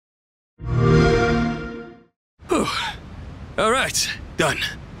Phew. All right, done.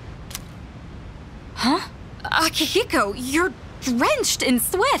 Huh? Akihiko, you're drenched in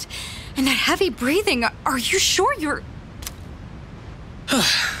sweat. And that heavy breathing, are you sure you're...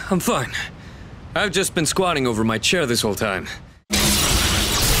 I'm fine. I've just been squatting over my chair this whole time.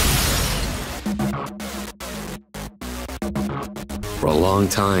 For a long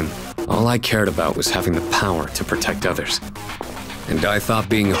time, all I cared about was having the power to protect others. And I thought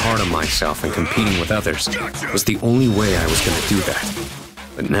being hard on myself and competing with others was the only way I was going to do that.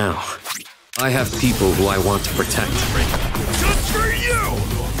 But now, I have people who I want to protect. Just for you!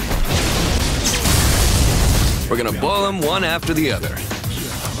 We're gonna boil them one after the other.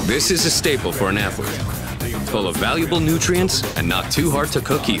 This is a staple for an athlete. Full of valuable nutrients and not too hard to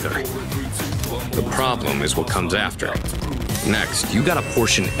cook either. The problem is what comes after. Next, you gotta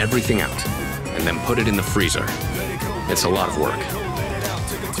portion everything out and then put it in the freezer. It's a lot of work.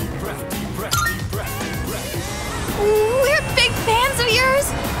 We're big fans of yours.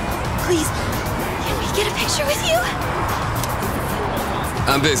 Please, can we get a picture with you?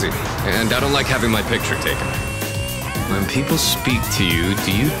 I'm busy, and I don't like having my picture taken. When people speak to you,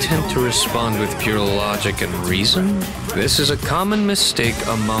 do you tend to respond with pure logic and reason? This is a common mistake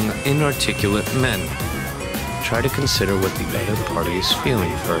among inarticulate men. Try to consider what the other party is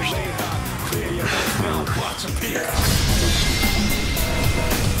feeling first.